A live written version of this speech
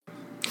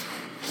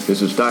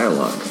This is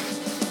Dialogue,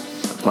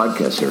 a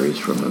podcast series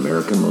from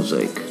American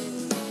Mosaic.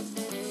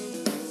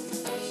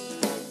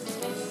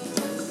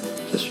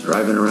 Just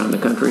driving around the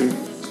country,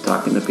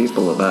 talking to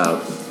people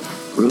about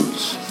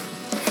roots,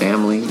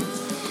 family,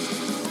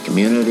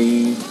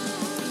 community,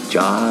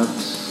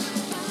 jobs,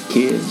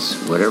 kids,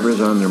 whatever's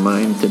on their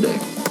mind today.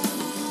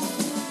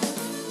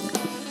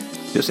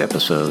 This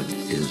episode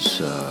is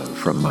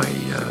from my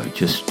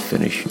just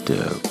finished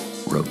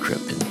road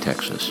trip in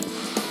Texas.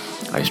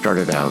 I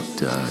started out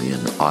in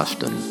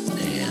Austin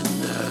and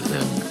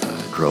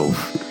then drove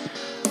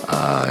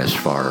as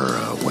far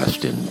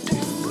west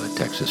into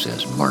Texas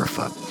as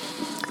Marfa.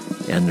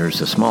 And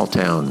there's a small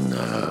town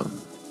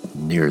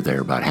near there,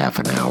 about half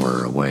an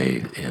hour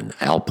away, in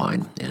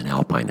Alpine. And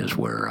Alpine is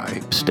where I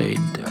stayed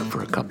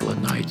for a couple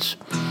of nights.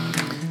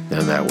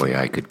 Then that way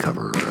I could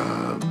cover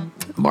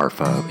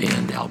Marfa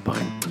and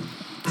Alpine.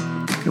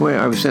 Anyway,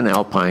 I was in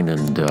Alpine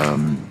and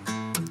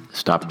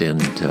stopped in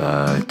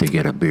to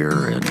get a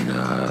beer in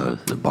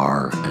the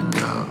bar and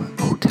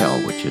hotel,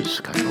 which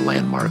is kind of a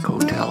landmark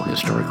hotel,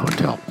 historic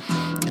hotel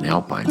in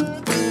Alpine.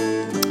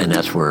 And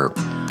that's where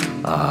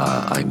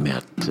I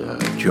met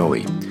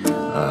Joey.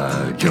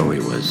 Joey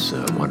was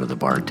one of the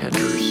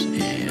bartenders,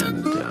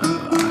 and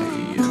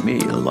I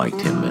immediately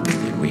liked him,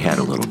 and we had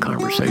a little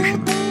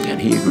conversation.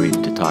 And he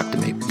agreed to talk to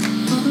me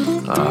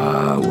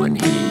when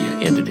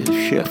he ended his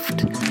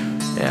shift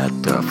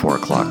at 4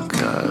 o'clock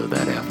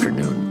that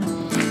afternoon.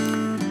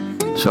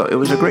 So it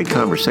was a great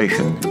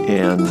conversation,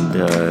 and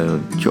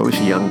Joey's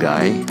a young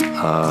guy,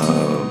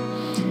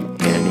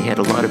 and he had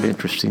a lot of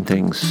interesting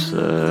things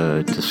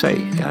to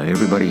say.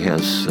 Everybody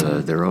has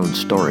their own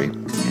story,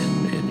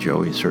 and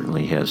Joey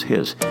certainly has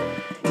his.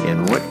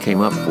 And what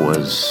came up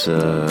was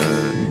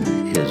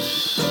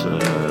his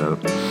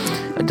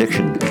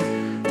addiction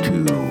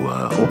to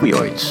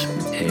opioids,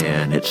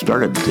 and it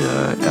started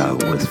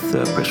with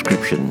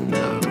prescription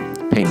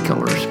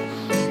painkillers,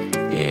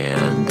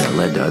 and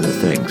led to other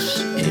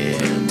things,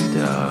 and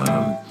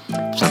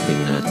something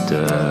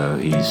that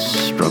he's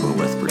struggled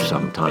with for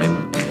some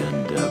time,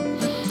 and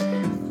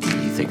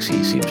he thinks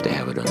he seems to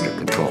have it under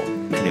control.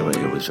 Anyway,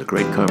 it was a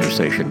great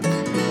conversation,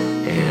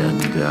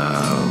 and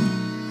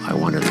I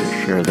wanted to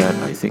share that.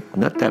 I think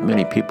not that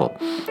many people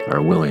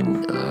are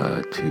willing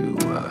to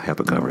have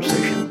a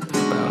conversation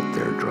about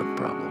their drug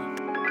problem.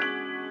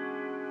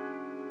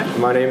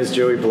 My name is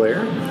Joey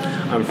Blair.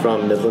 I'm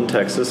from Midland,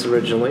 Texas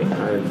originally.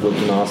 I've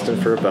lived in Austin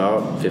for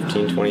about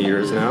 15, 20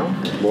 years now.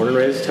 Born and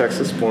raised in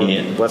Texas, born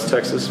in West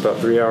Texas, about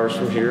 3 hours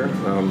from here,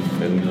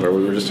 and where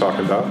we were just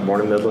talking about.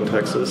 Born in Midland,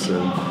 Texas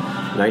in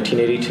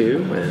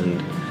 1982,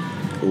 and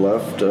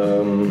left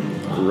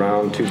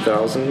around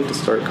 2000 to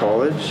start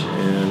college,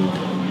 and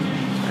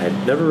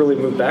I'd never really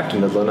moved back to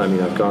Midland. I mean,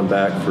 I've gone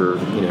back for,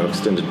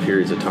 extended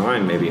periods of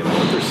time, maybe a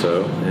month or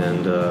so,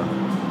 and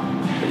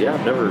but yeah,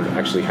 I've never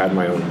actually had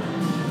my own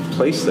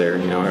place there.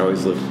 I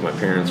always lived with my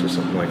parents or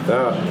something like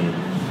that, and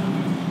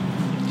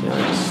I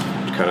just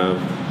kind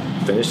of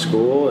finished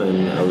school,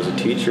 and I was a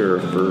teacher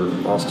for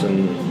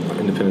Austin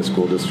Independent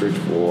School District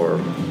for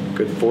a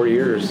good 4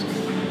 years.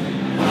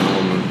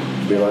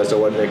 Realized I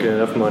wasn't making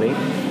enough money,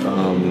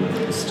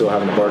 still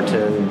having to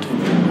bartend,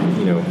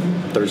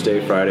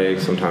 Thursday, Friday,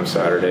 sometimes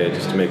Saturday,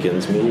 just to make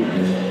ends meet,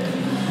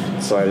 and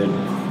decided,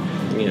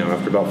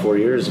 after about 4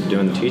 years of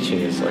doing the teaching,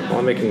 it's like, well,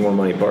 I'm making more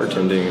money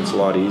bartending, it's a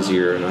lot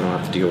easier, and I don't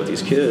have to deal with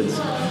these kids.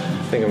 I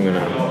think I'm going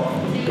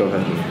to go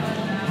ahead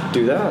and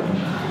do that.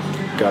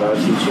 Got out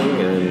of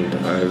teaching, and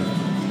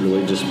I've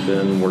really just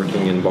been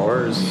working in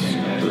bars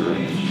for,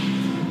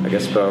 I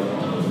guess, about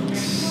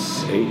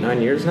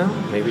 8-9 years now,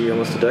 maybe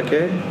almost a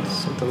decade,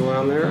 something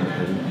around there.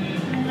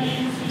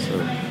 And so,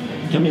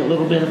 tell me a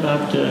little bit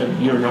about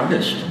you're an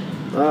artist.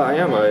 I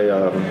am.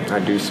 I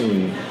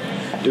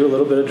do a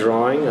little bit of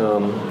drawing.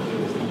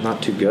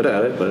 Not too good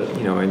at it, but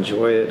I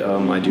enjoy it.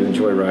 I do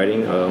enjoy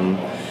writing,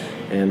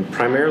 and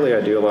primarily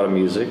I do a lot of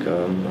music.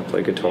 I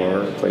play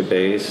guitar, I play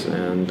bass,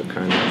 and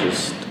kind of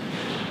just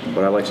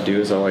what I like to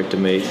do is I like to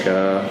make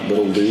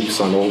little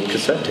loops on old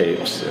cassette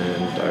tapes,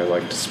 and I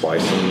like to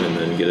splice them and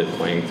then get it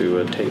playing through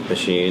a tape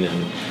machine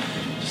and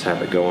just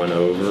have it going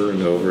over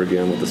and over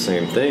again with the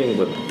same thing.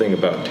 But the thing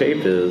about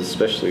tape is,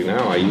 especially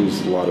now, I use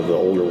a lot of the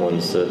older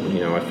ones that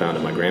I found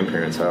at my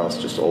grandparents' house,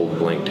 just old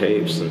blank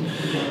tapes, and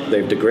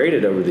they've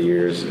degraded over the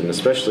years. And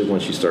especially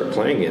once you start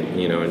playing it,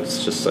 and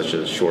it's just such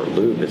a short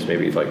loop. It's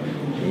maybe like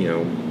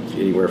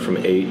anywhere from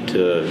 8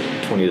 to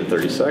 20 to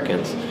 30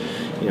 seconds.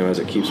 As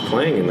it keeps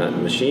playing in that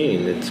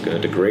machine, it's going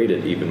to degrade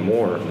it even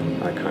more.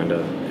 And I kind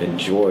of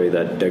enjoy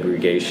that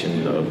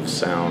degradation of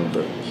sound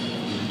that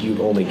you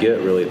only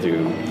get really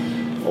through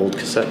old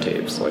cassette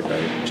tapes. Like, I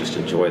just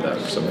enjoy that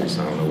for some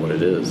reason. I don't know what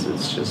it is.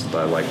 It's just,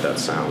 I like that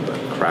sound, that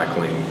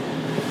crackling,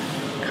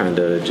 kind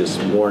of just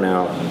worn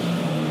out,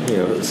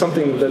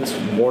 something that's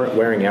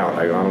wearing out.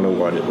 I don't know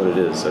what it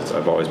is.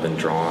 I've always been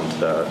drawn to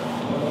that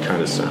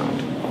kind of sound.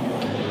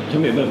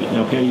 Tell me about it.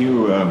 Okay,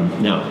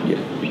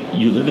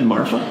 you live in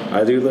Marfa?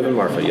 I do live in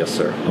Marfa, yes,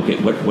 sir. Okay,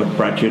 what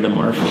brought you to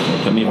Marfa?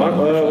 Tell me about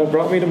Marfa. What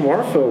brought me to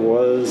Marfa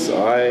was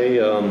I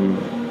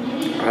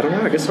I don't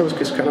know. I guess I was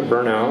just kind of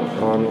burnt out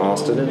on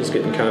Austin. It was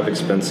getting kind of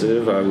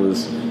expensive. I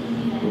was,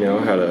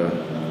 had a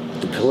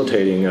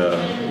debilitating,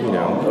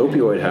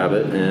 opioid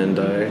habit, and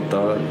I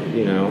thought,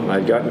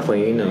 I'd gotten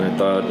clean, and I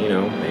thought,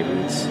 maybe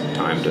it's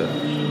time to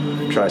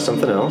try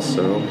something else.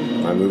 So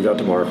I moved out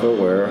to Marfa,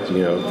 where,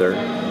 there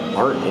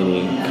aren't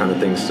any kind of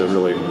things to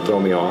really throw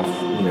me off,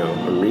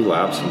 a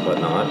relapse and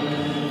whatnot.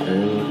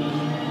 And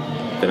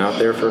been out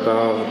there for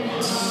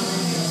about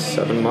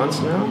 7 months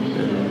now,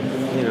 and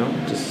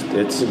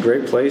it's a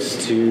great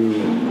place to,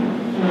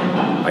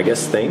 I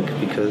guess, think,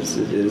 because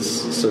it is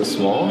so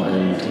small,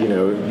 and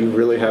you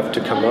really have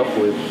to come up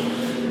with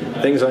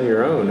things on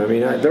your own. I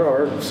mean, there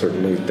are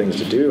certainly things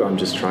to do. I'm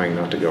just trying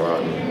not to go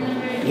out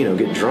and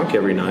get drunk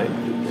every night.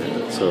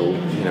 So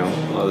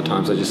a lot of the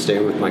times I just stay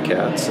with my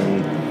cats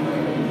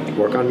and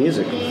work on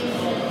music.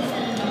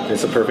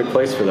 It's a perfect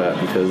place for that,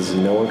 because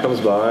no one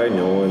comes by,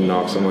 no one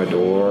knocks on my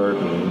door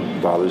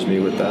and bothers me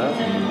with that.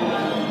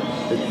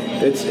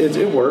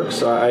 It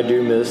works. I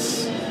do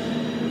miss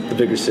the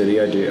bigger city.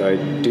 I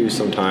do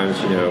sometimes,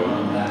 I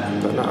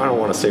don't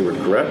want to say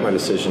regret my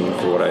decision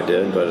for what I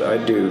did, but I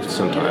do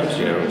sometimes,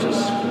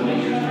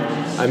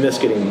 I miss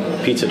getting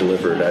pizza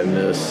delivered. I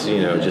miss,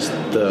 just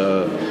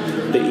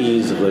the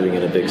ease of living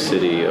in a big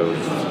city, of,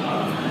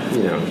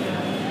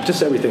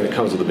 just everything that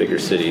comes with a bigger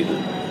city.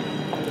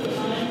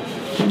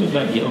 Tell me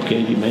about,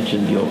 you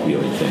mentioned the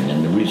opioid thing,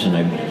 and the reason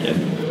I'm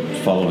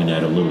following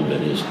that a little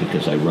bit is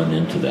because I run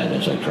into that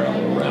as I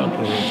travel around.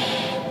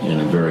 And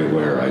I'm very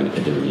aware.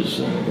 There was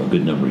a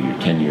good number of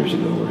years, 10 years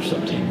ago or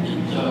something,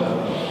 and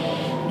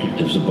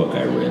there was a book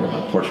I read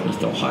about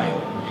Portsmouth,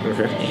 Ohio.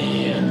 Okay.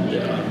 And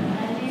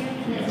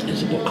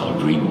there's a book called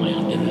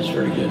Dreamland, and it's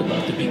very good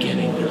about the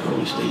beginning, the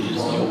early stages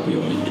of the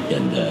opioid.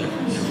 And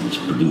it's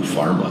Purdue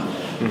Pharma,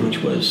 which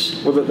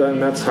was... Well, then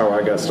that's how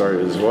I got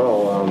started as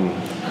well.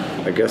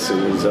 I guess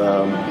it was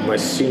my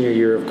senior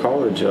year of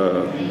college.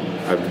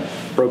 I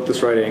broke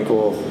this right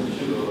ankle,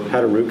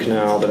 had a root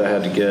canal that I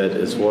had to get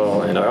as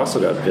well, and I also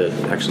got bit,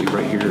 actually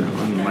right here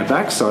on my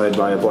backside,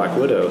 by a black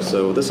widow.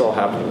 So this all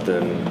happened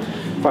within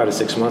 5 to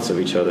 6 months of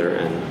each other,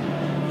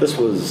 and this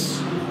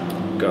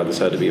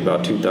had to be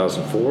about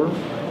 2004.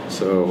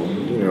 So,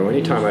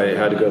 anytime I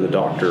had to go to the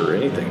doctor or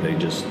anything, they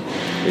just,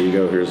 there you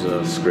go, here's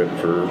a script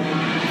for,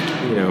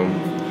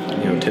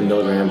 10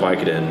 milligram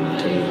Vicodin,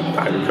 10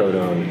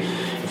 hydrocodone.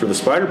 For the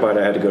spider bite,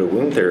 I had to go to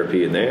wound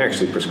therapy, and they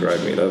actually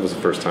prescribed me. That was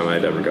the first time I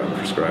had ever gotten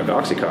prescribed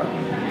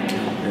Oxycontin.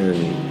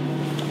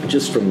 And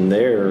just from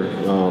there,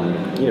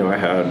 I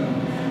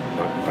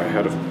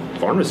had a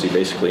pharmacy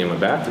basically in my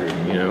bathroom.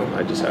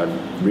 I just had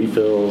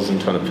refills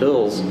and a ton of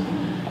pills.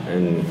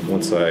 And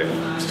once I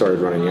started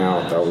running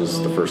out, that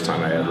was the first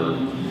time I ever,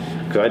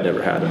 because I'd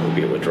never had an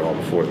opiate withdrawal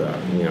before that.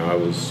 I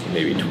was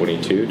maybe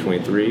 22,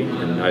 23,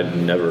 and I'd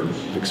never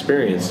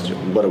experienced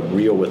what a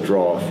real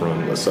withdrawal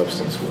from a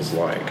substance was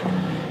like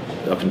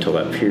up until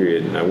that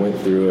period. And I went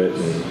through it,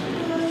 and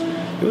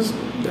it was,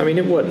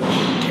 it wasn't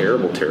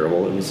terrible.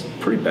 It was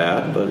pretty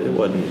bad, but it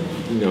wasn't,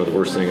 the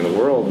worst thing in the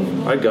world.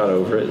 And I got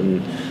over it,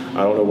 and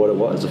I don't know what it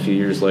was. A few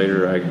years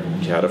later, I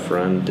had a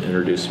friend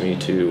introduce me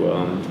to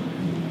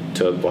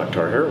black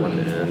tar heroin,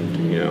 and,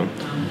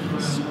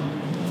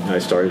 I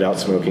started out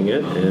smoking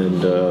it,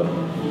 and,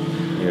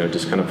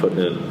 just kind of putting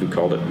it, we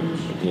called it,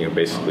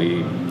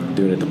 basically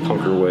doing it the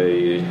punker way.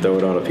 You throw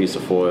it on a piece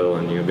of foil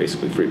and,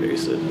 basically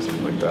freebase it,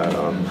 something like that.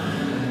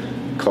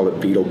 Called it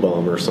beetle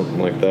bum or something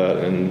like that.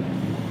 And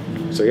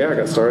so, I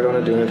got started on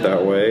it doing it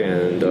that way,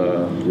 and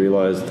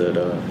realized that,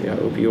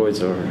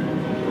 opioids are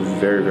a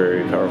very,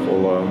 very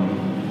powerful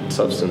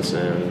substance,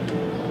 and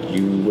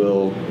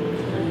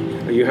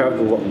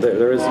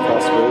there is the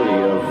possibility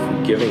of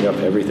giving up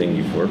everything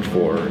you've worked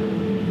for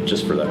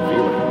just for that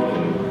feeling.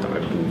 And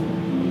I've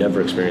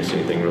never experienced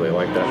anything really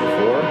like that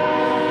before.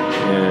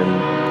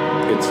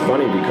 And it's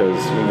funny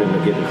because even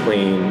getting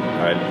clean,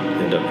 I'd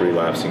end up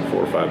relapsing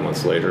 4 or 5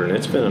 months later, and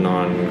it's been an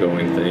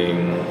ongoing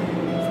thing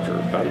for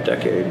about a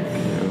decade,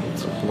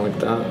 something like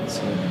that.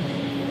 So.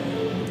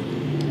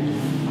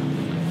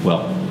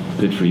 Well,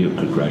 good for you.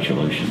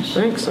 Congratulations.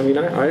 Thanks. I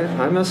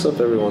mess up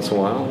every once in a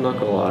while. I'm not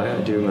gonna lie.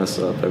 I do mess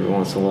up every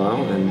once in a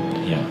while,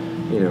 and yeah.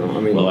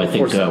 Well, I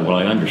think.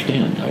 I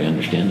understand. I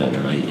understand that,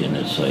 and I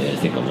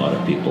think a lot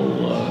of people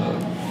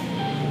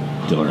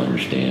don't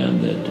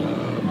understand that.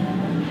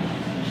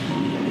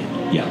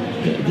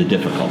 The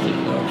difficulty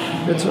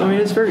of.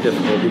 It's very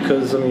difficult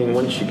because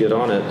once you get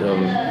on it,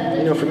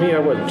 for me, I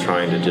wasn't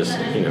trying to just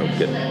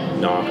get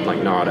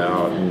gnawed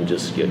out and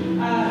just get,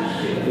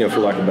 for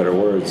lack of better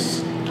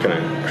words. Can I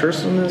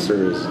curse on this,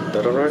 or is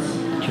that all right?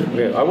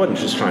 Sure. I wasn't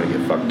just trying to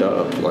get fucked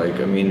up.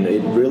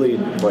 It really,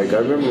 I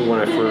remember when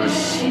I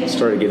first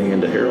started getting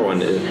into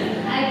heroin,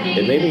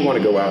 it made me want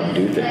to go out and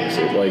do things.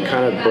 It,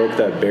 kind of broke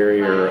that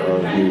barrier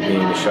of me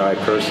being a shy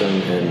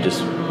person and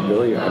just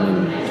really,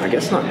 I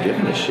guess not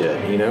giving a shit,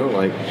 in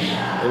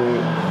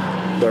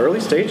the early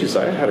stages,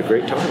 I had a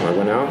great time. I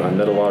went out, I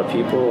met a lot of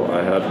people,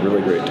 I had a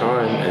really great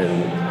time,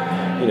 and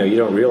you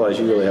don't realize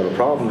you really have a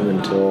problem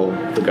until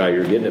the guy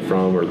you're getting it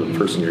from or the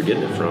person you're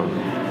getting it from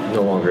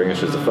no longer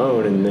answers the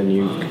phone, and then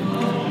you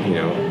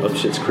up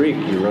Schitt's Creek,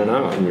 you run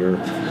out and you're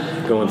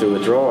going through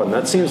withdrawal, and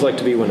that seems like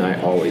to be when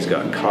I always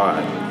got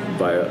caught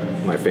by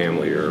my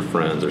family or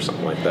friends or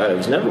something like that. It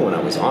was never when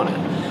I was on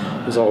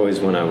it. It was always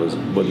when I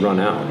would run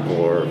out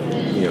or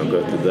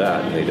go through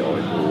that, and they'd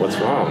always, well, what's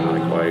wrong?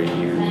 Like,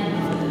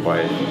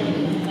 why?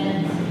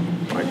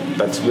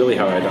 That's really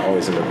how I'd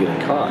always end up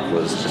getting caught,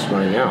 was just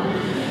running out,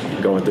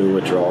 going through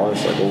withdrawal.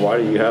 It's like, well, why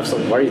do you have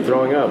something? Why are you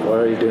throwing up? Why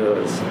are you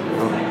doing this?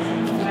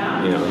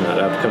 And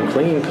I'd become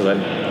clean because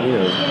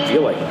I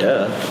feel like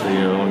death.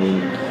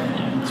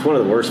 It's one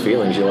of the worst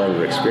feelings you'll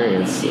ever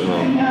experience.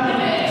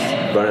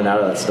 Running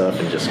out of that stuff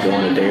and just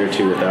going a day or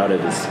two without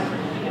it is.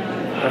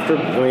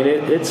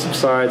 It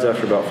subsides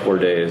after about 4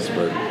 days,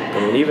 but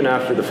even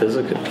after the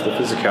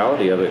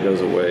physicality of it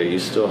goes away, you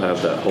still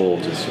have that whole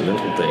just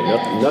mental thing.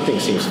 Nothing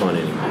seems fun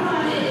anymore.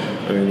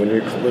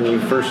 When you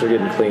first are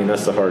getting clean,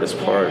 that's the hardest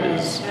part.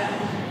 Is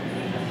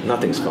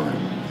nothing's fun.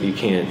 You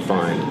can't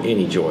find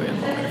any joy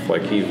in life.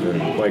 Like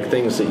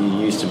things that you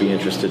used to be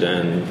interested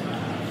in,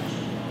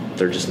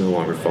 they're just no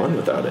longer fun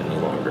without it any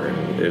longer.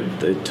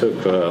 And it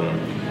took.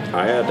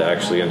 I had to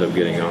actually end up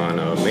getting on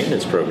a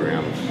maintenance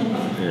program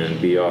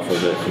and be off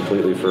of it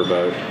completely for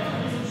about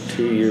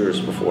 2 years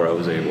before I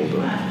was able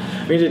to.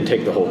 It didn't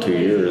take the whole 2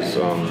 years,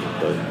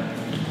 but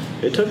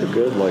it took a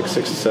good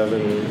 6,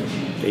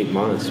 7, 8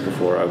 months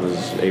before I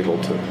was able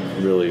to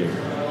really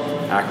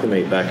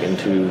acclimate back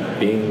into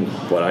being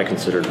what I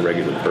considered a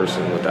regular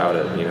person without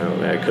it.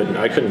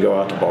 I couldn't go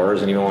out to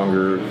bars any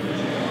longer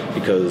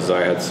because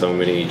I had so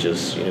many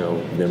just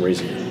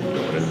memories of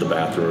going into the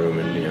bathroom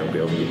and be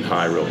able to get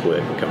high real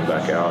quick and come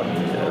back out and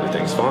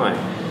everything's fine.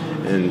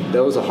 And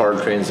that was a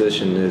hard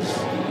transition.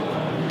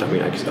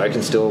 I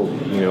can still,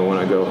 when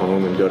I go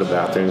home and go to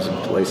bathrooms and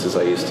places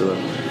I used to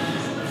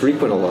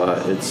frequent a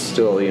lot, it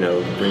still,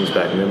 brings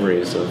back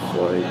memories of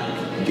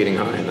getting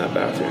high in that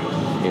bathroom.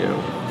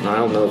 And I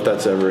don't know if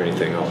that's ever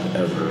anything I'll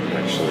ever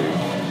actually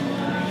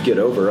get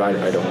over.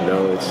 I don't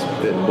know. It's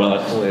been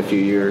only a few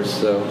years,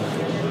 so.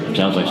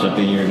 Sounds like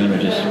something you're going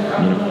to just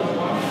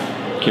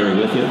carry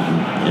with you.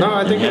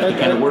 I think have to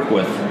kind of work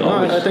with.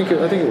 I think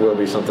it will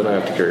be something I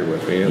have to carry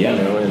with me.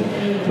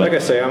 And like I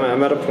say,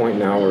 I'm at a point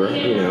now where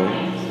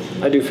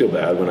I do feel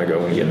bad when I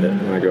go and get it.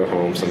 When I go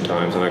home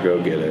sometimes and I go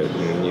get it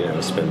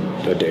and spend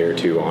a day or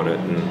two on it,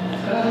 and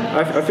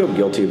I feel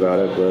guilty about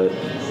it, but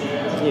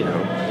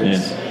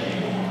it's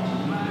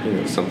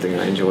something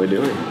I enjoy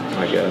doing,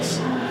 I guess.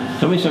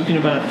 Tell me something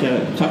about.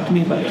 Talk to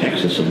me about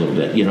Texas a little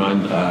bit.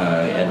 I'm,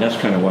 and that's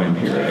kind of why I'm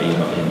here.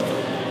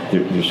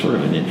 There's sort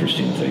of an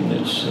interesting thing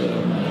that's.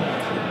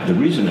 The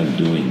reason I'm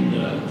doing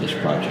this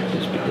project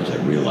is because I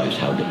realize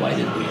how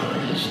divided we are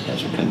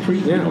as a country.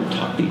 Yeah. We don't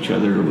talk to each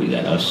other. We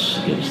got us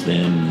against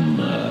them.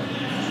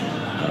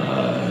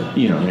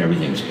 And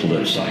everything's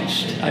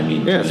politicized.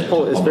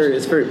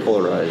 It's very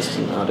polarized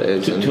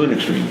nowadays. To an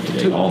extreme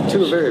today, almost.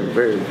 To a very,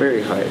 very,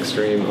 very high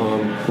extreme.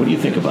 What do you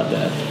think about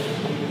that?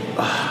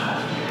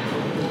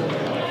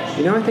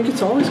 I think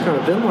it's always kind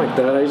of been like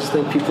that. I just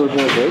think people are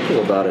more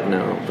vocal about it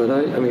now. But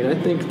I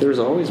think there's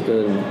always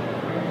been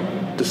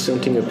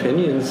dissenting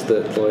opinions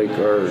that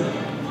are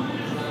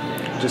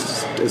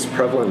just as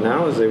prevalent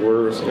now as they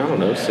were,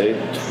 say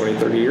 20,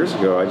 30 years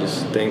ago. I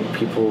just think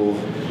people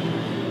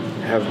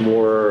have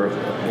more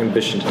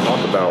ambition to talk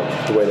about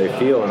the way they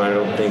feel, and I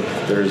don't think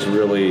there's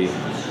really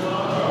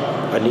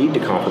a need to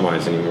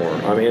compromise anymore.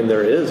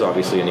 There is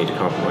obviously a need to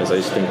compromise. I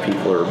just think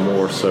people are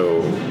more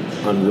so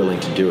unwilling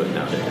to do it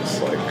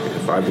nowadays.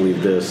 If I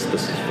believe this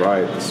is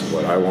right, this is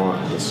what I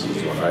want, this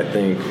is what I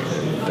think,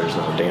 and there's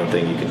not a damn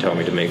thing you can tell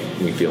me to make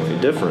me feel any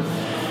different.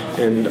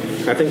 And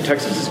I think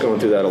Texas is going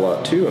through that a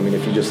lot too.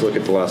 If you just look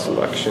at the last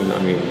election,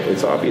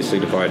 it's obviously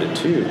divided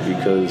too,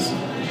 because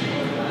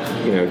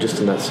just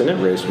in that Senate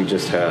race we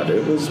just had,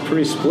 it was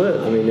pretty split.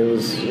 It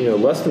was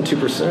less than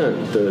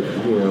 2% that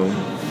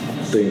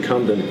the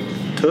incumbent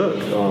took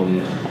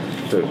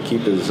to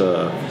keep his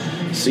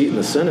seat in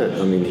the Senate.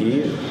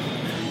 He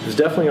was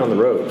definitely on the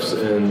ropes,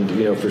 and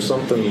for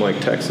something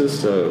like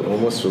Texas to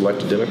almost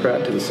elect a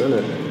Democrat to the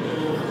Senate,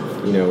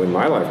 in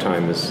my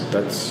lifetime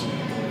that's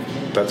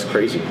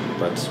crazy.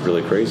 That's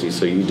really crazy.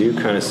 So you do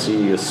kind of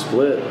see a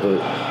split,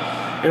 but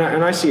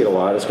and I see it a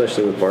lot,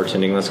 especially with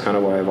bartending. That's kind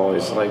of why I've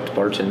always liked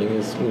bartending.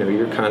 Is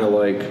you're kind of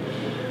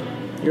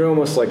you're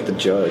almost like the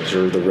judge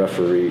or the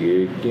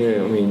referee.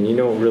 You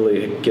don't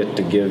really get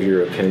to give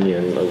your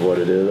opinion of what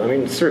it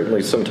is.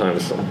 Certainly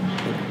sometimes some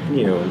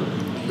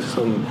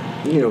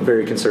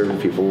very conservative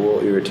people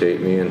will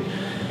irritate me and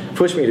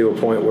push me to a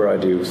point where I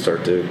do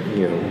start to,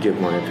 give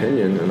my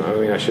opinion. And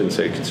I shouldn't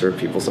say conservative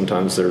people.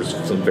 Sometimes there's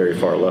some very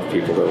far left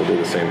people that will do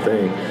the same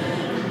thing.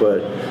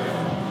 But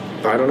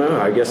I don't know.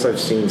 I guess I've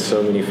seen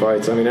so many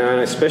fights. I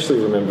especially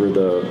remember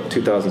the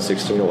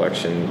 2016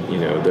 election.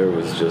 There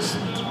was just,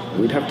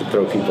 we'd have to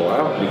throw people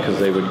out because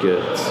they would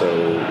get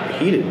so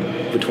heated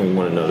between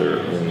one another.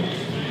 And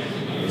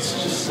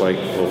it's just well,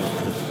 the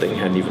thing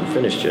hadn't even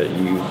finished yet.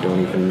 You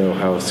don't even know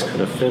how it's going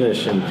to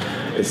finish. And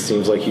it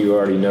seems like you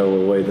already know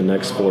the way the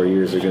next 4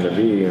 years are going to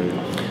be. And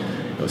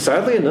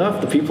sadly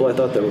enough, the people I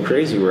thought that were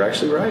crazy were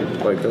actually right.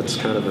 Like, that's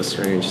kind of a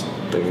strange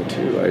thing,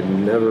 too. I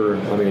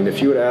mean,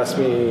 if you would ask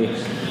me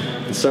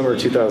in summer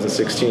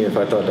 2016 if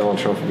I thought Donald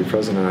Trump would be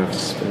president, I've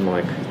just been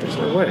like, there's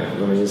no way. I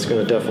mean, it's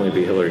going to definitely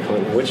be Hillary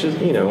Clinton, which is,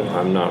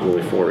 I'm not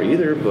really for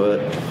either,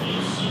 but,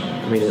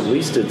 I mean, at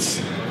least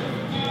it's,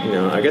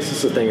 I guess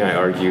it's the thing I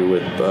argue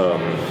with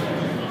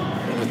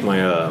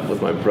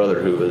my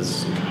brother, who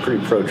is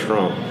pretty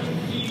pro-Trump.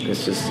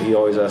 It's just, he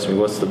always asks me,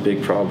 what's the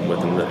big problem with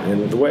him?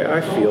 And the way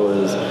I feel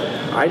is,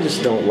 I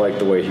just don't like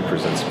the way he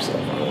presents himself.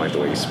 I don't like the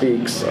way he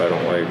speaks. I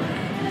don't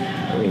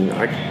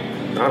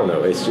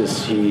know. It's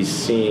just, he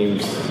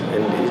seems,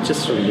 and it's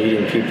just from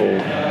meeting people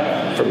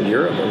from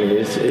Europe. I mean,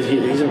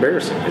 he's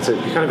embarrassing. It's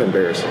kind of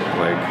embarrassing.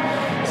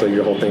 Like, so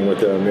your whole thing with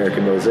the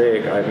American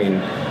mosaic, I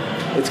mean,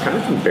 it's kind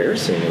of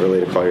embarrassing,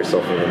 really, to call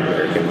yourself an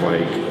American,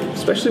 like,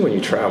 especially when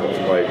you travel.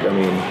 Like, I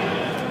mean,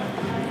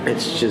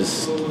 it's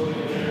just,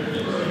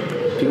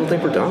 people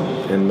think we're dumb,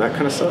 and that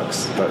kind of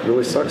sucks. That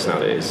really sucks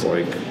nowadays.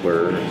 Like,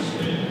 when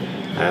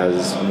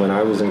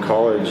I was in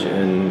college,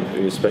 and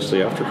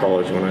especially after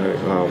college, when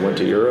I went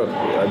to Europe,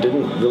 I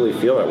didn't really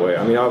feel that way.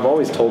 I mean, I've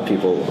always told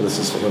people, this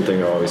is one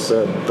thing I always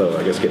said, though,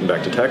 I guess getting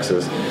back to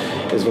Texas,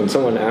 is when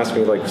someone asked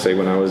me, like, say,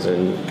 when I was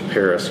in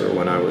Paris or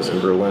when I was in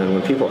Berlin,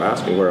 when people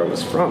asked me where I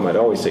was from, I'd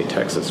always say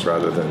Texas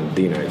rather than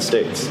the United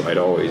States. I'd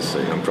always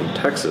say I'm from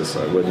Texas.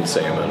 I wouldn't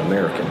say I'm an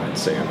American. I'd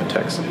say I'm a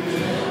Texan.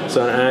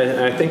 So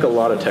I think a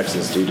lot of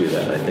Texans do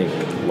that. I think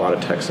a lot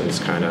of Texans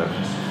kind of,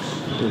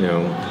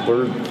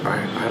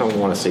 I don't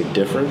want to say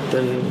different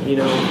than,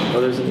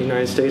 others in the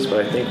United States, but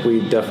I think we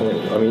definitely,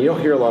 I mean, you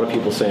don't hear a lot of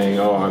people saying,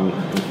 oh,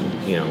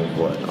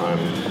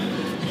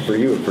 for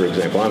you, for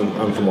example,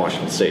 I'm from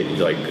Washington State.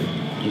 Like,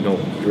 you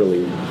don't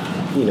really,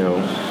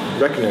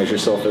 recognize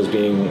yourself as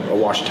being a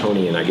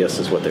Washingtonian, I guess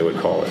is what they would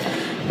call it.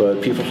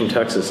 But people from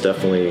Texas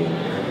definitely,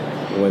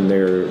 when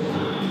they're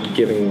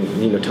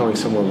telling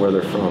someone where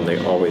they're from, they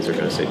always are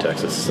going to say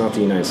Texas. It's not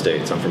the United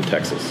States. I'm from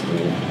Texas.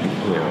 And,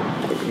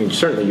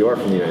 certainly you are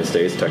from the United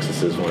States.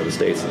 Texas is one of the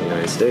states in the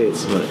United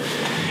States. But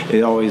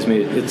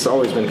it's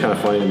always been kind of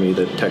funny to me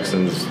that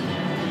Texans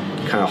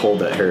kind of hold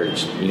that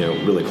heritage,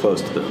 really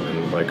close to them.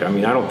 And like, I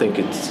mean, I don't think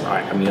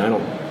I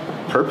don't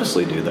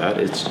purposely do that.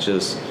 It's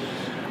just,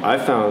 I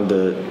found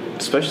that,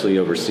 especially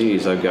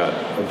overseas, I've got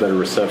a better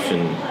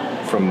reception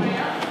from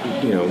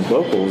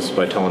locals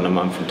by telling them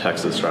I'm from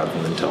Texas rather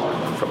than telling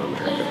them I'm from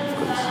America.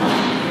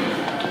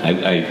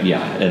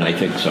 And I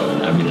think so.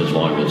 I mean, as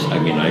long as,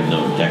 I've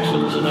known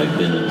Texans, and I've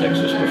been in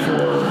Texas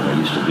before. I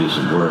used to do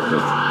some work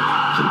with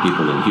some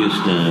people in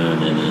Houston,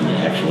 and then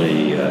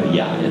actually,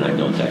 and I've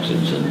known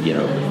Texans, and,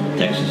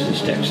 Texas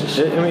is Texas.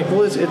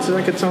 It's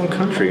like its own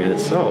country in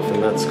itself,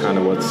 and that's kind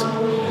of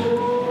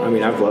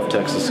I've left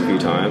Texas a few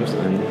times,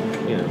 and,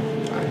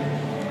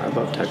 I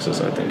love Texas.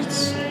 I think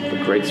it's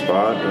a great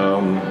spot.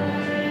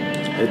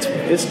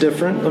 It's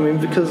different. I mean,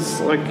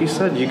 because like you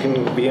said, you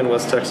can be in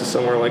West Texas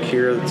somewhere like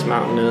here that's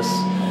mountainous,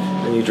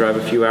 and you drive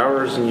a few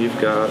hours and you've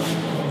got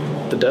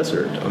the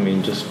desert. I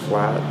mean, just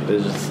flat.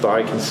 There's just the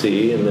eye can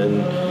see, and then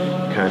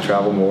you kind of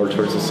travel more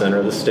towards the center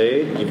of the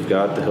state. You've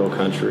got the hill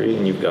country,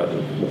 and you've got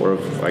more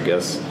of, I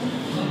guess,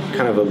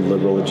 kind of a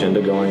liberal agenda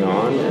going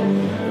on.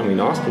 And I mean,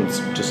 Austin's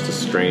just a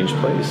strange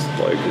place.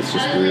 Like, it's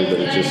just weird that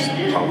it just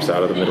pops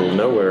out of the middle of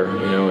nowhere,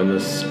 in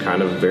this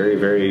kind of very,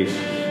 very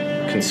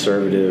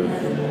conservative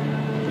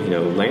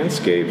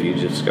landscape. You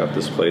just got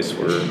this place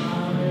where,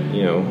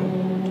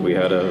 we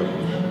had a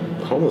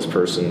homeless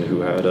person who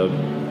had a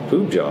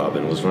boob job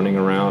and was running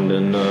around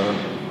in, a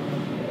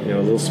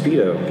little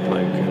Speedo,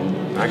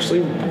 and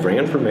actually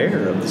ran for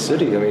mayor of the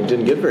city. I mean,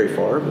 didn't get very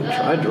far, but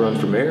tried to run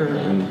for mayor,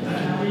 and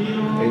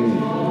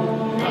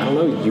I don't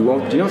know, you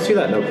don't see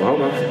that in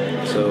Oklahoma.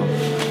 So,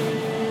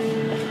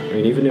 I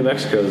mean, even New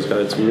Mexico's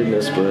got its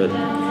weirdness, but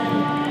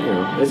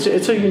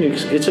it's a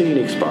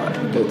unique spot.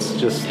 It's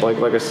just like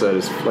I said,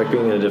 it's like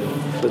being in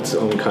its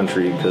own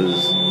country,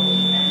 because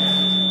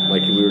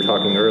like we were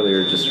talking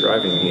earlier, just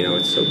driving,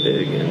 it's so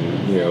big,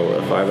 and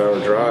a 5-hour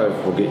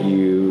drive will get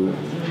you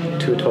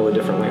to a totally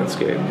different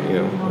landscape.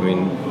 I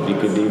mean, you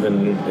could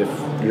even, if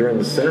you're in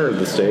the center of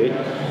the state,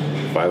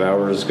 5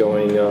 hours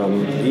going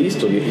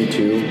east will get you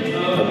to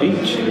a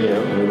beach. I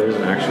mean, there's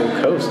an actual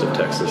coast of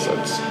Texas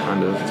that's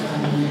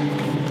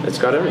it's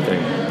got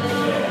everything.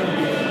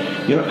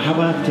 How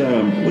about,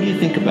 what do you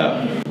think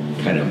about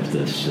kind of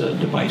this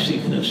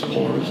divisiveness,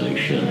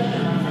 polarization?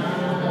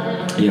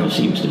 It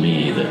seems to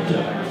me that,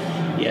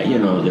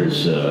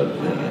 there's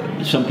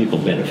some people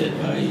benefit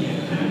by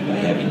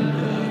having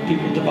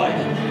people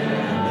divided.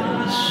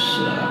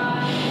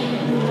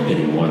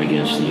 Pitting one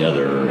against the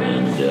other,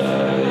 and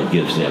it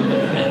gives them an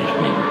advantage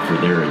maybe for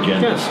their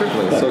agenda. Yeah,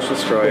 certainly, social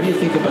strife. What do you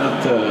think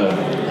about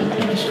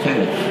just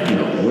kind of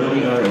where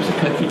we are as a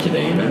country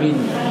today? And I mean,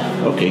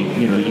 okay,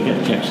 you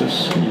got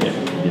Texas, and you got,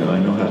 I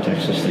know how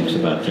Texas thinks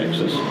about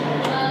Texas,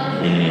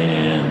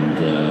 and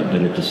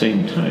but at the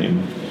same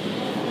time,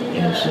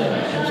 as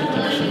a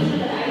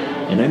Texan,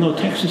 and I know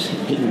Texas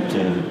didn't.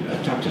 I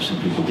talked to some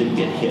people, didn't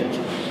get hit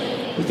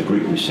with the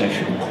Great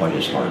Recession quite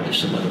as hard as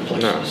some other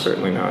places. No,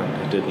 certainly not.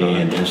 It did not.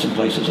 And in some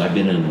places, I've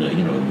been in,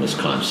 in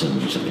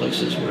Wisconsin, some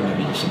places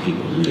where some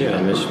people really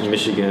got hurt.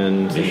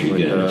 Michigan And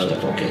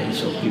stuff. Okay,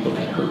 so people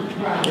get hurt,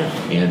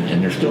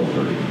 and they're still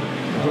hurting.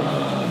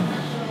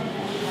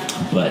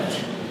 But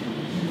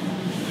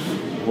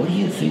what do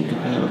you think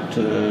about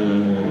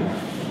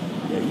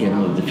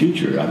the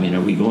future? I mean,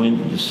 are we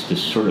going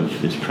this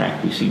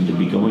track we seem to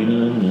be going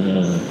on?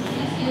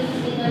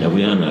 Are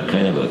we on a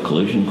kind of a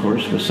collision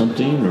course with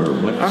something, or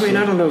what? I mean,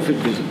 I don't know if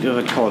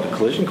I'd call it a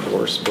collision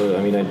course, but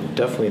I mean, I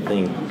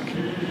definitely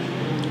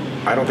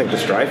I don't think the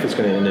strife is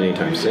going to end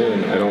anytime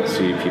soon. I don't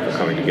see people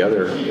coming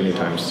together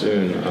anytime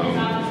soon.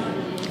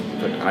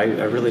 But I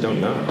really don't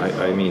know.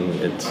 I mean,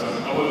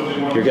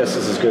 your guess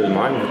is as good as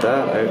mine with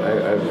that.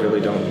 I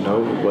really don't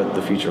know what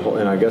the future holds.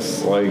 And I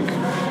guess,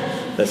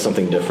 that's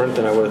something different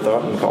than I would have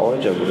thought in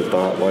college. I would have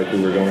thought,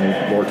 we were going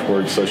more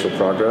towards social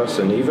progress.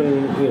 And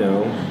even,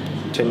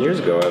 10 years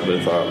ago, I would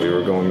have thought we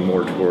were going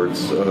more towards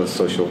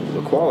social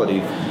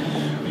equality.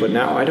 But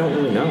now I don't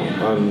really know.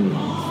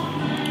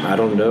 I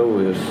don't know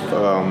if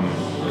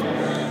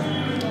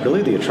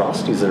really the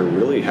atrocities that are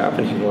really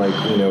happening,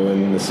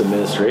 in this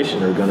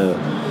administration are going to...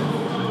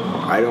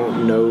 I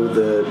don't know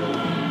that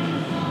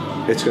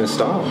it's going to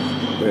stop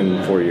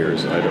in 4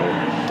 years.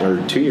 Or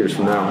 2 years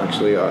from now,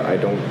 actually. I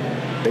don't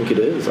think it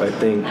is. I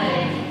think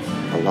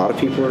a lot of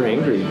people are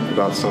angry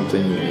about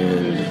something,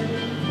 and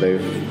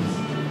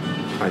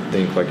I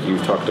think, like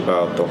you've talked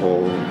about, the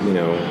whole,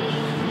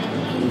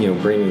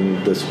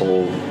 bringing this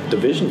whole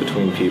division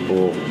between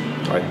people.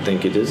 I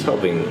think it is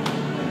helping,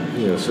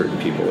 certain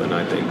people, and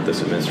I think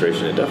this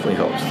administration, it definitely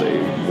helps.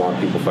 They want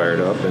people fired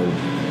up, and,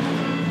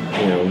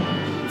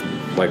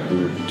 like we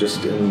were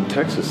just in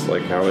Texas,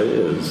 like how it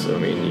is. I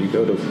mean, you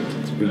go to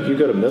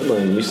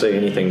Midland and you say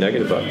anything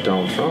negative about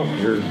Donald Trump,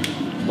 you're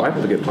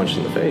liable to get punched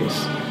in the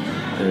face.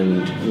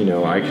 And,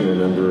 I can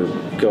remember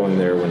going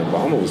there when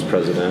Obama was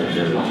president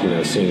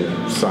and, seeing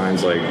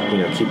signs like,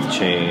 keep the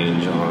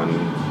change on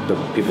the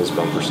people's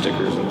bumper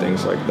stickers and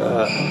things like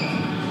that.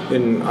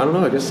 And I don't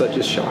know, I guess that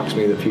just shocks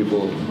me that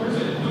people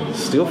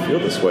still feel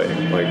this way,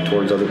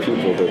 towards other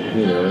people, that,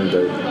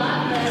 that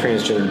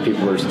transgender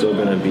people are still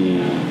going to be,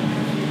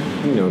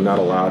 not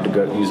allowed to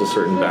go use a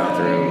certain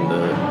bathroom,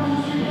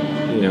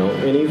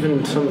 and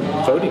even some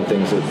voting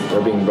things that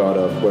are being brought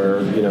up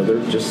where,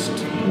 they're just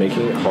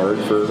making it hard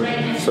for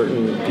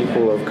certain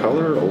people of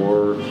color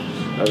or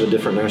of a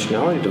different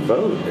nationality to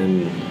vote.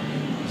 And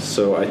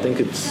so I think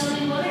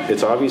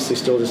it's obviously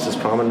still just as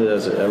prominent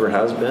as it ever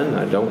has been.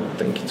 I don't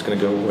think it's going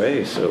to go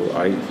away. So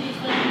I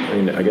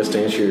guess to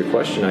answer your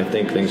question, I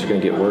think things are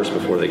going to get worse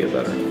before they get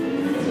better.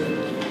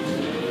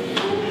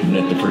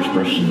 You're not the first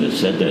person that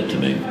said that to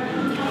me.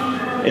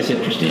 It's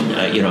interesting.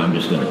 I'm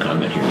just going to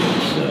comment here.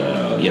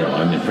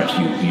 I'm impressed.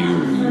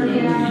 You're a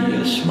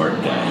really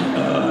smart guy.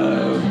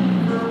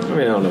 I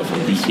don't know if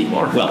I'm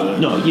smart. Well,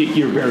 no,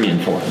 you're very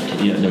informed.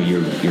 You're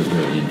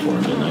very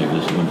informed. And I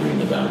was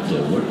wondering about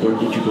where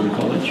did you go to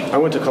college? I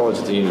went to college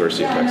at the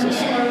University of Texas.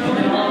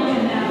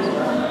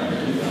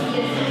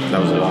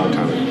 That was a long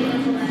time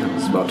ago. That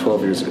was about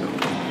 12 years ago.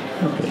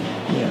 Okay.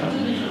 Yeah.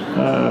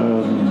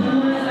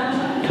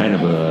 Kind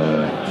of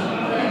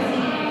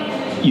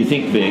you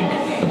think big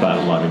about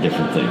a lot of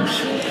different things.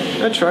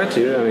 I try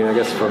to. I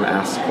guess if I'm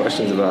asked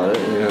questions about it,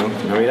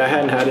 I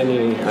hadn't had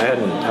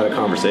a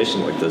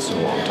conversation like this in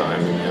a long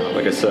time.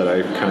 Like I said,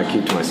 I kind of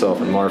keep to myself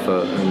in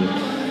Marfa,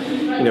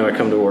 and I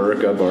come to work,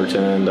 I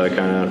bartend, I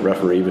kind of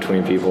referee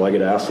between people. I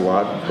get asked a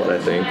lot what I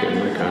think,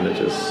 and I kind of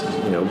just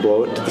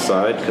blow it to the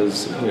side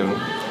because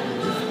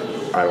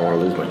I don't want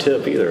to lose my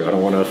tip either. I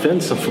don't want to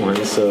offend someone.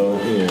 So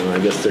I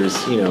guess there's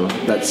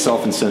that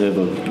self-incentive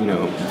of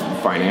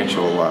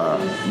financial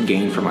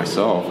gain for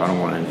myself. I don't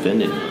want to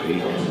offend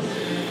anybody.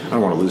 I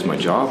don't want to lose my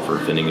job for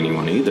offending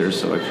anyone either,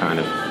 so I kind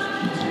of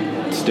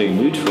stay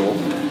neutral.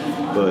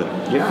 But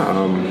yeah,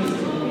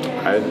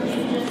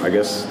 I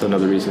guess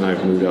another reason I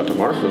moved out to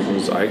Marfa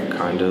was I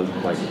kind of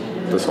like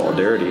the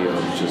solidarity of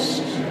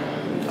just,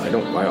 if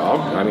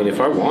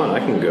I want, I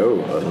can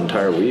go an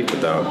entire week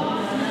without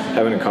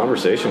having a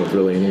conversation with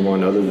really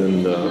anyone other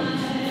than the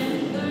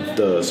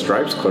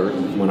Stripes clerk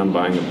when I'm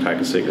buying a pack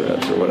of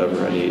cigarettes or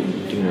whatever I need,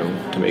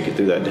 to make it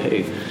through that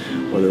day,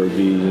 whether it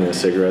be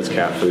cigarettes,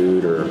 cat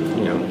food, or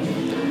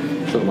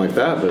something like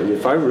that. But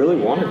if I really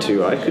wanted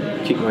to, I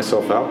could keep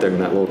myself out there in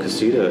that little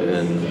casita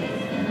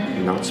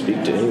and not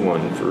speak to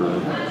anyone for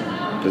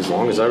as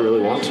long as I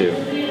really want to.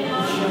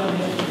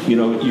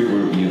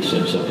 You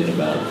said something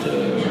about.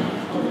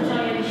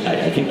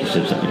 I think you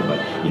said something about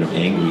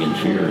angry and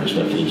fear and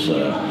stuff.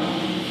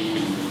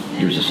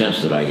 There's a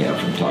sense that I have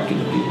from talking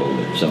to people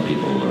that some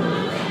people are,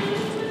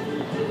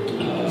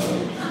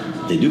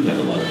 they do have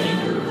a lot of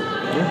anger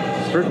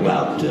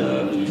about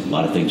a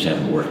lot of things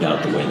haven't worked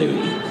out the way they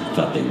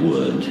thought they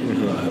would,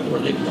 or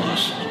they've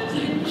lost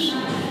things.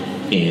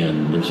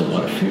 And there's a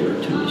lot of fear,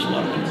 too. There's a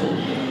lot of people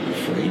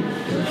afraid.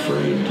 They're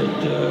afraid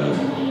that,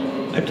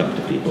 I've talked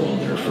to people and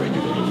they're afraid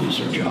they're going to lose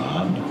their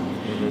job.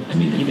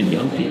 Even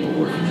young people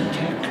working in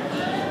tech.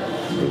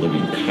 are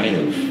living kind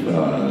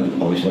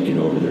of always looking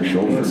over their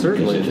shoulder. Well,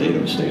 certainly. Because if they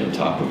don't stay on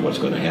top of what's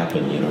going to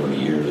happen, in a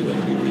year they're going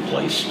to be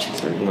replaced.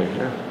 Certainly,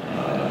 yeah.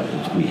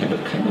 We have a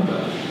kind of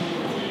a,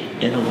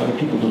 and a lot of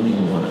people don't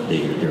even want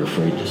it. They're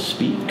afraid to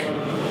speak,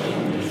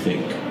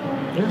 think.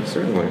 Yeah,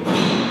 certainly.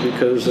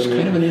 Because It's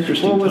kind of an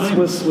interesting time.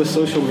 with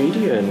social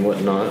media and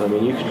whatnot,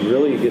 you could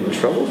really get in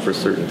trouble for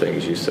certain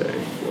things you say.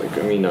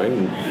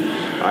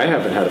 I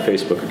haven't had a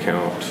Facebook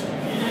account.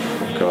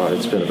 Oh God,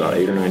 it's been about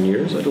 8 or 9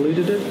 years. I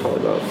deleted it,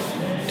 probably about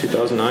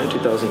 2009,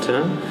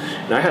 2010,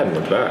 and I hadn't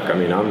looked back.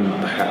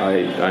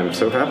 I'm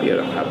so happy I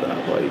don't have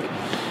that.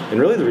 And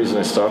really the reason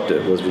I stopped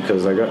it was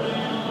because I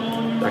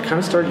kind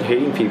of started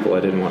hating people I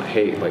didn't want to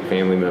hate, like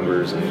family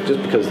members, and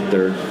just because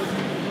they're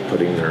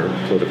putting their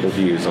political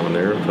views on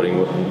there,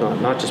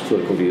 not just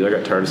political views. I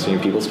got tired of seeing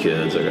people's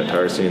kids. I got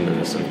tired of seeing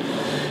this,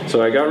 and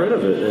so I got rid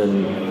of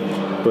it.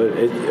 But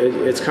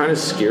it's kind of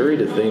scary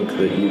to think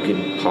that you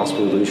could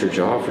possibly lose your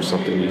job for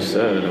something you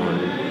said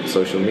on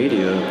social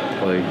media,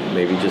 like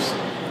maybe just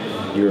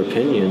your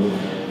opinion,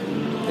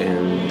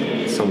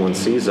 and someone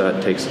sees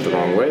that, takes it the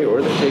wrong way,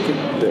 or they take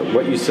it that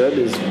what you said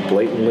is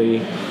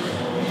blatantly,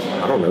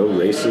 I don't know,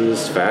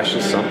 racist,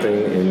 fascist,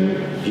 something,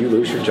 and you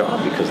lose your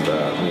job because of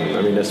that.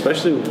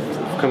 Especially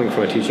coming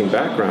from a teaching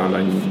background,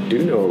 I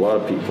do know a lot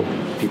of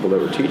people that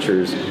were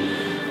teachers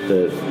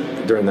that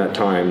during that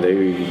time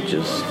they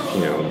just,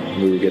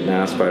 we were getting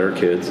asked by our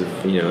kids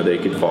if, they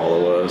could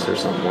follow us or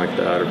something like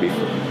that, or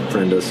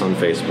befriend us on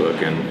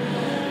Facebook. And,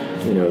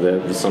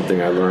 that was something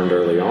I learned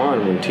early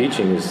on when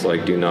teaching is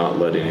do not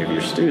let any of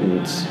your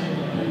students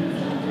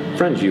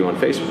friend you on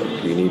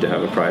Facebook. You need to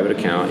have a private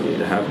account. You need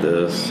to have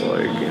this,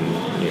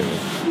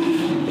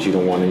 you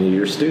don't want any of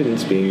your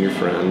students being your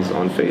friends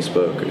on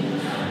Facebook.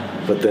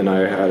 But then I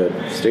had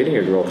dating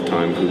a girl at the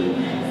time who,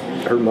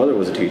 her mother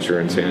was a teacher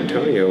in San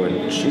Antonio, and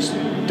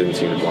that didn't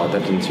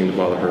seem to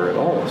bother her at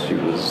all. She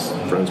was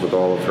friends with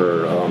all of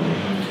her,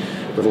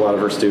 with a lot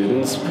of her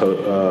students,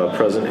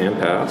 present and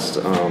past,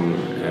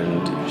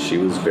 and she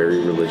was very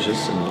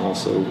religious and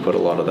also put a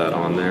lot of that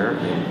on there,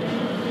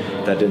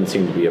 and that didn't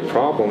seem to be a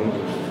problem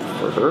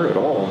for her at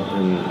all.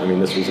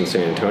 And this was in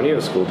San Antonio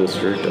School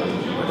District.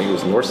 I think it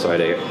was Northside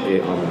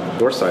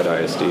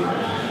ISD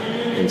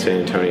in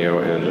San Antonio,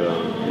 and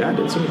it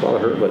didn't seem to bother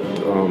her. But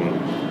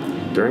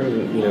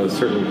during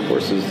certain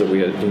courses that we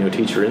had,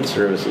 teacher in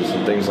services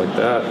and things like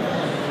that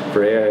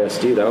for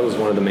AISD, that was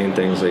one of the main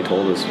things they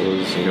told us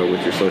was,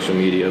 with your social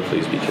media,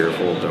 please be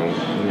careful. Don't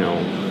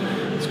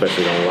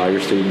especially don't allow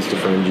your students to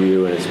friend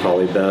you, and it's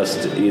probably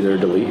best to either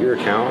delete your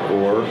account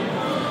or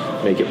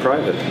make it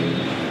private.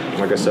 And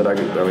like I said,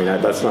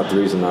 that's not the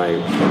reason I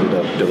ended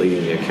up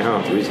deleting the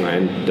account. The reason I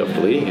ended up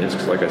deleting it is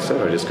because, like I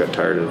said, I just got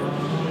tired of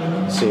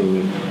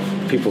seeing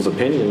people's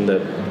opinion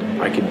that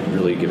I could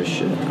really give a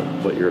shit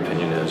what your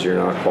opinion is. You're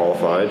not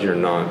qualified, you're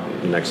not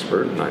an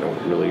expert, and I don't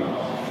really,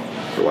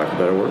 for lack of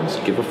better words,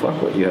 give a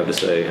fuck what you have to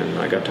say. And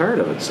I got tired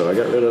of it, so I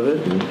got rid of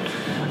it, and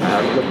I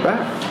haven't looked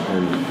back.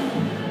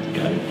 And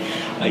got it.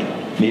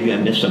 Maybe I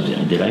missed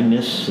something. Did I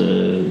miss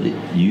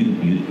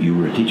you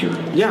were a teacher?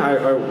 Yeah,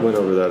 I went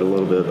over that a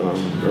little bit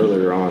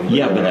earlier on.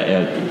 Yeah,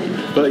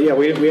 but yeah,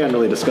 we hadn't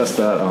really discussed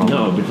that.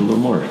 No, but a little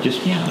more.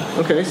 Just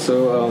Okay,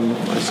 so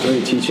I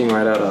started teaching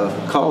right out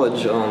of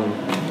college.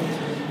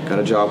 Got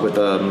a job with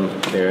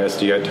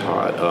AISD. I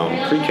taught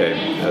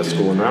pre-K at a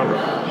school in Round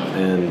Rock,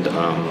 and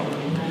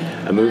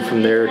I moved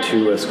from there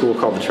to a school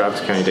called the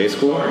Travis County Day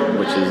School,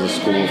 which is a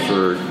school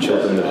for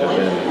children that have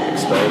been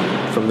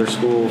expelled from their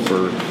school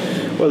for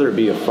whether it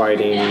be a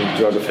fighting,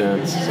 drug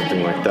offense,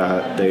 something like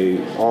that.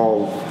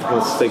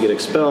 Once they get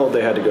expelled,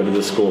 they had to go to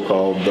this school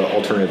called the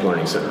Alternative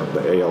Learning Center.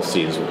 The ALC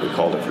is what we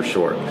called it for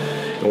short.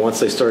 And once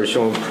they started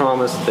showing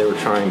promise, they were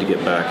trying to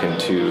get back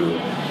into,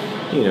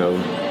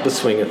 the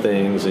swing of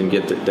things, and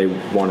they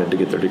wanted to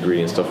get their degree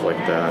and stuff like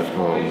that.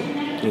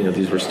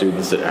 These were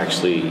students that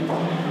actually,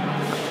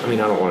 I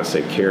don't want to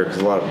say care, because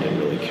a lot of them didn't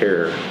really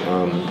care.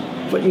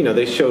 But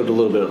they showed a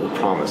little bit of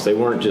promise. They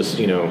weren't just,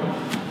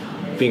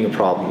 being a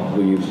problem.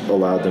 We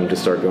allowed them to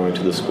start going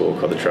to the school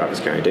called the Travis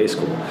County Day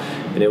School.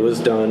 And it was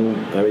done,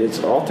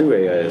 it's all through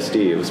AISD.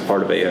 It was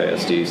part of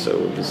AISD, so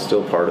it was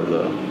still part of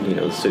the,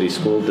 the city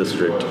school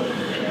district.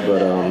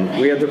 But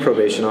we had the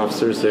probation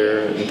officers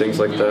there and things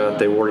like that.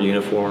 They wore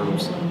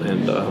uniforms.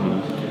 And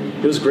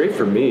it was great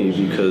for me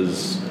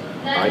because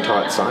I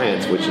taught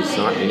science, which is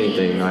not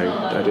anything.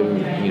 I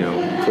didn't,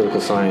 political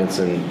science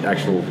and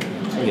actual,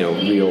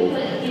 real,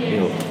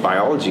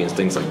 biology and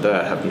things like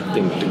that have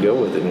nothing to go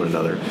with one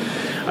another.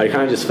 I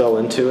kind of just fell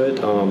into it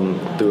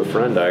through a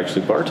friend I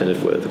actually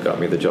bartended with that got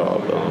me the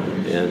job.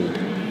 And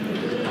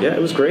yeah,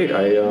 it was great.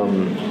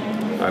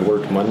 I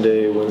worked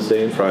Monday,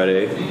 Wednesday, and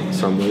Friday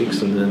some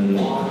weeks, and then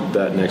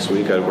that next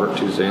week I'd work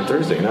Tuesday and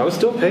Thursday. And I was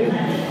still paid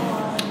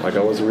like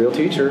I was a real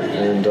teacher.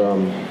 And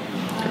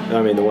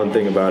the one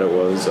thing about it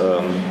was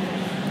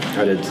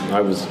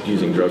I was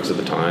using drugs at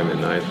the time,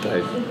 and I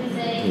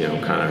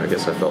I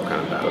guess I felt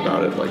kind of bad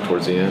about it, like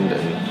towards the end,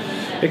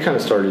 and it kind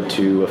of started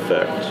to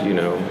affect,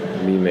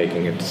 me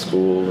making it to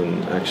school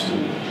and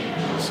actually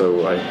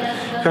So I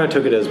kind of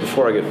took it as,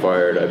 before I get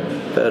fired, I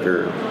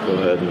better go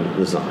ahead and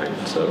resign.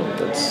 So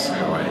that's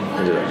how I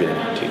ended up getting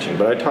into teaching.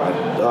 But I taught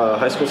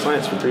high school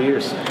science for 3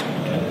 years.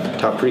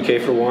 Taught pre-K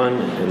for 1,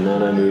 and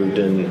then I moved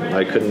in.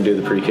 I couldn't do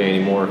the pre-K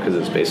anymore because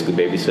it's basically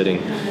babysitting.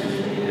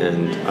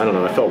 And I don't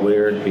know, I felt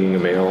weird being a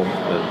male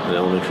at an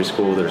elementary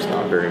school. There's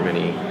not very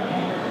many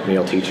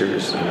male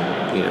teachers.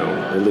 And, you know,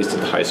 at least at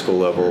the high school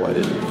level, I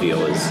didn't feel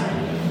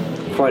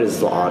quite as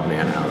the odd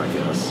man out, I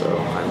guess. So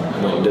I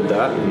went and did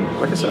that. And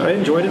like I said, I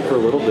enjoyed it for a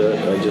little bit.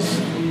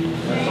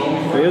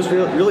 It was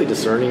really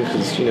discerning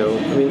because, you know,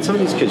 I mean, some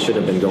of these kids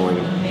shouldn't have been going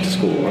to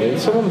school. I mean,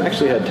 some of them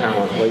actually had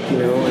talent, like, you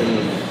know,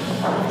 and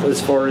as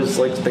far as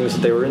like things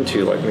that they were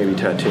into, like maybe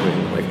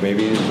tattooing, like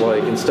maybe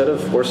like instead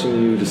of forcing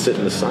you to sit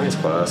in the science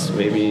class,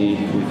 maybe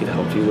we could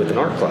help you with an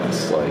art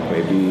class, like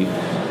maybe,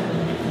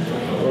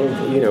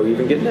 you know,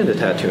 even getting into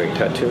tattooing.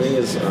 Tattooing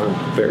is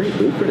a very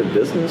lucrative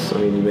business. I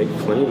mean, you make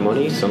plenty of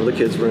money. Some of the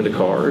kids were into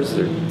cars.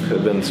 There could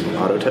have been some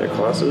auto tech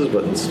classes,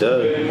 but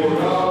instead, you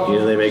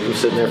know, they make them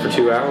sit in there for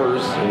 2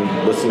 hours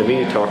and listen to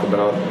me talk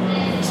about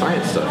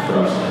science stuff.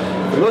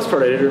 And for the most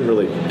part, I didn't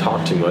really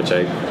talk too much.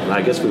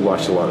 I guess we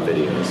watched a lot of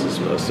videos, as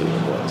most of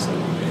it was.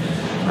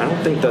 And I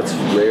don't think that's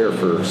rare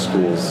for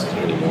schools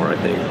anymore. I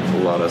think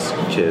a lot of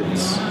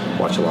kids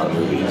watch a lot of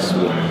movies.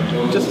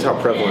 With just how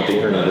prevalent the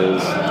internet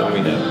is, I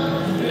mean,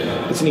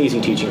 it's an easy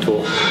teaching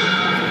tool.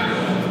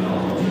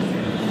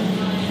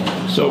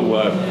 So,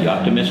 you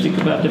optimistic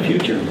about the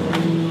future?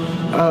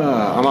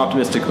 I'm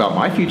optimistic about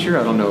my future.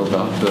 I don't know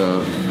about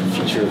the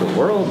future of the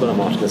world, but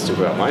I'm optimistic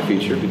about my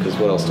future because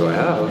what else do I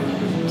have?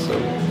 So,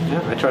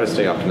 yeah, I try to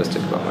stay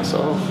optimistic about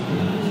myself.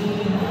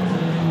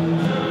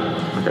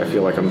 Like, I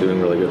feel like I'm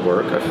doing really good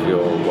work. I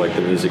feel like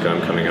the music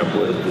I'm coming up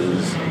with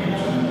is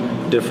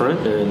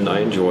different, and I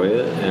enjoy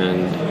it.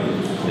 And,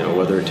 you know,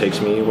 whether it takes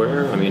me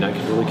anywhere, I mean, I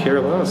could really care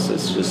less.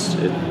 It's just,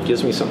 it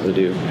gives me something to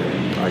do.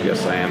 I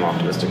guess I am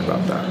optimistic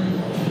about that.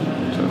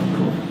 So,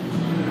 cool.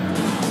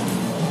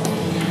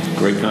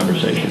 Great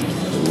conversation.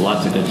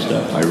 Lots of good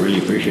stuff. I really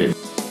appreciate it.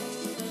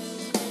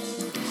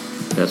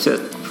 That's it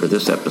for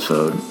this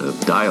episode of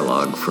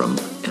Dialogue from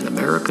An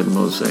American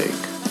Mosaic.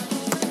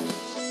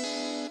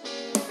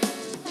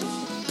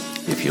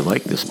 If you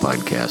like this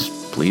podcast,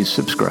 please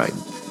subscribe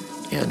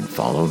and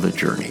follow the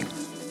journey.